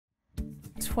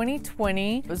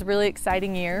2020 was a really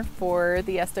exciting year for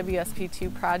the SWSP II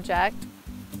project.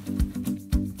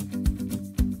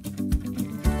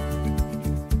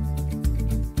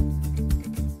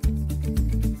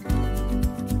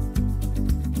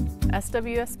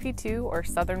 SWSP II, or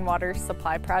Southern Water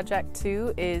Supply Project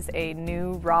 2, is a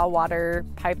new raw water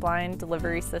pipeline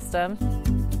delivery system.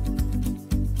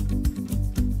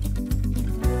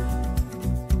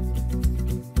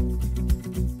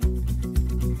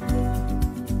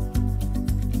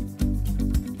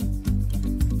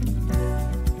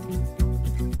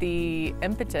 The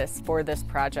impetus for this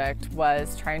project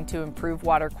was trying to improve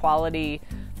water quality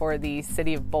for the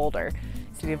City of Boulder.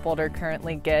 City of Boulder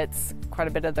currently gets quite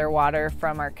a bit of their water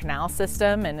from our canal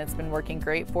system, and it's been working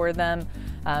great for them.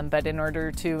 But in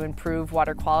order to improve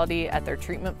water quality at their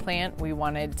treatment plant, we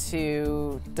wanted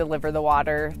to deliver the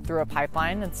water through a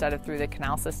pipeline instead of through the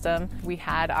canal system. We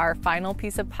had our final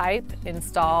piece of pipe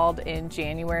installed in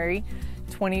January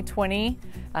 2020,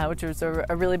 which was a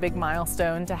really big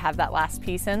milestone to have that last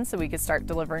piece in so we could start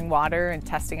delivering water and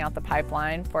testing out the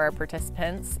pipeline for our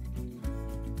participants.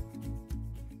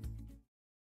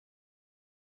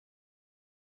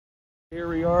 Here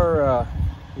we are,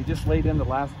 we just laid in the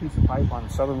last piece of pipe on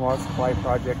Southern Water Supply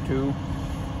Project 2.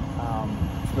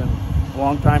 It's been a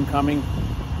long time coming,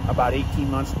 about 18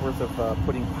 months worth of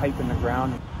putting pipe in the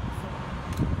ground.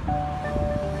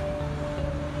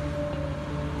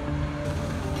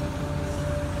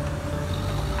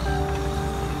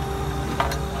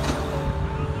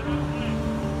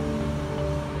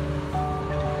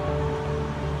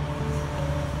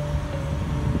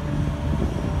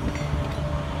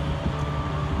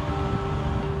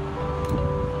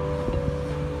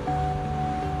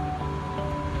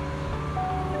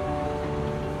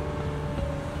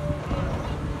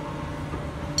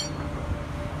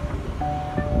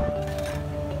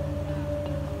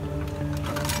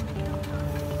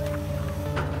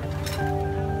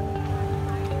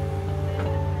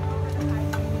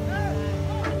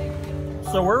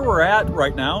 So where we're at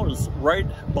right now is right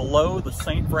below the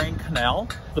St. Vrain Canal,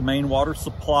 the main water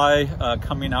supply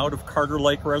coming out of Carter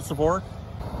Lake Reservoir.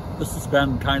 This has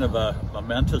been kind of a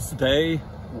momentous day.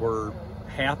 We're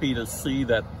happy to see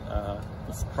that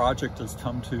this project has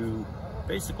come to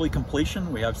basically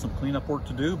completion. We have some cleanup work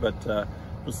to do, but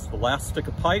this is the last stick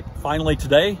of pipe. Finally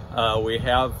today, we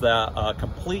have the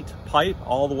complete pipe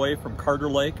all the way from Carter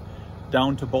Lake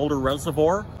down to Boulder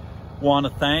Reservoir. Want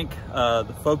to thank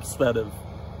the folks that have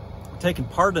taken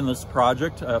part in this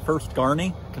project. First,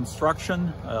 Garney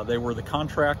Construction. They were the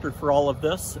contractor for all of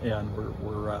this, and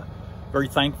we're very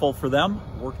thankful for them,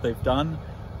 the work they've done.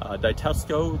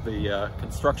 Ditesco, the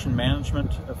construction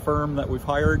management firm that we've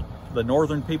hired, the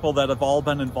northern people that have all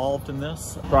been involved in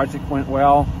this. The project went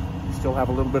well. We still have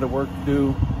a little bit of work to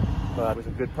do, but it was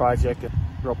a good project and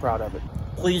real proud of it.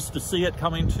 Pleased to see it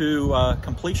coming to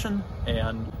completion,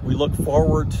 and we look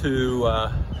forward to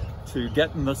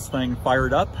getting this thing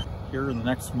fired up here in the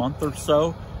next month or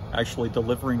so, actually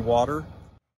delivering water.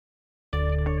 The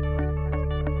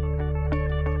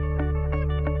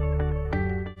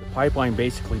pipeline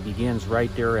basically begins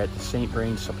right there at the St.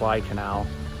 Vrain Supply Canal,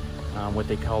 what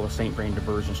they call the St. Vrain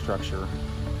diversion structure,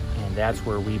 and that's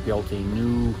where we built a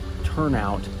new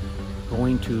turnout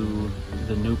going to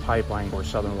the new pipeline for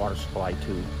Southern Water Supply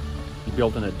 2. We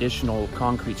built an additional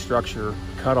concrete structure,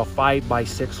 cut a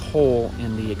 5x6 hole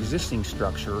in the existing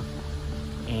structure,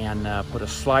 and put a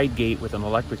slide gate with an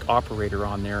electric operator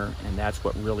on there, and that's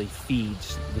what really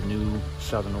feeds the new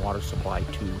Southern Water Supply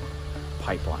 2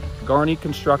 pipeline. Garney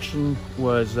Construction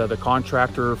was the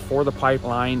contractor for the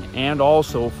pipeline and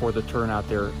also for the turnout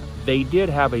there. They did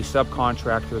have a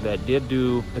subcontractor that did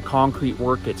do the concrete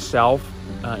work itself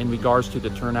in regards to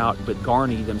the turnout, but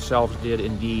Garney themselves did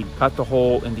indeed cut the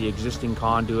hole in the existing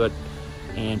conduit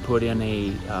and put in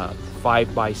a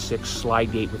 5x6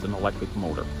 slide gate with an electric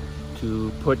motor.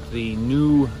 To put the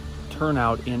new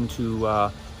turnout into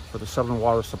for the Southern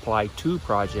Water Supply 2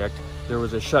 project, there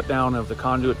was a shutdown of the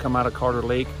conduit come out of Carter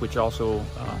Lake, which also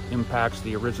impacts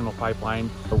the original pipeline.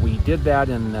 We did that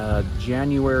in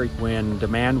January when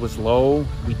demand was low.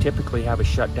 We typically have a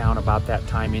shutdown about that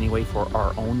time anyway for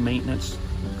our own maintenance,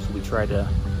 so we try to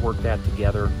work that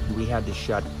together. We had to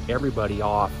shut everybody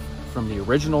off from the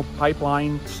original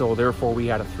pipeline, so therefore we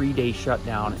had a 3-day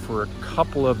shutdown. For a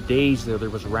couple of days there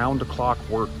was round-the-clock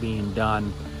work being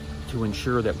done to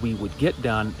ensure that we would get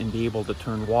done and be able to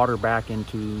turn water back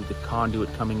into the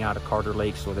conduit coming out of Carter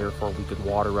Lake, so therefore we could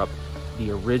water up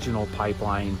the original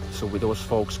pipeline so those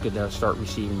folks could start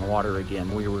receiving water again.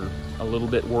 We were a little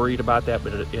bit worried about that,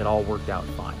 but it all worked out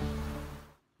fine.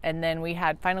 And then we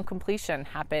had final completion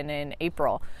happen in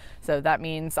April. So that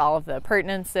means all of the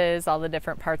appurtenances, all the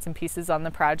different parts and pieces on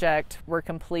the project were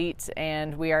complete,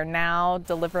 and we are now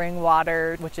delivering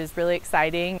water, which is really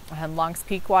exciting. Longs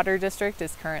Peak Water District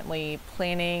is currently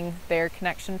planning their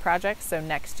connection project, so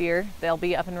next year they'll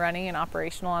be up and running and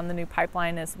operational on the new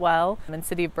pipeline as well. And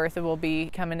City of Bertha will be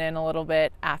coming in a little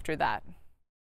bit after that.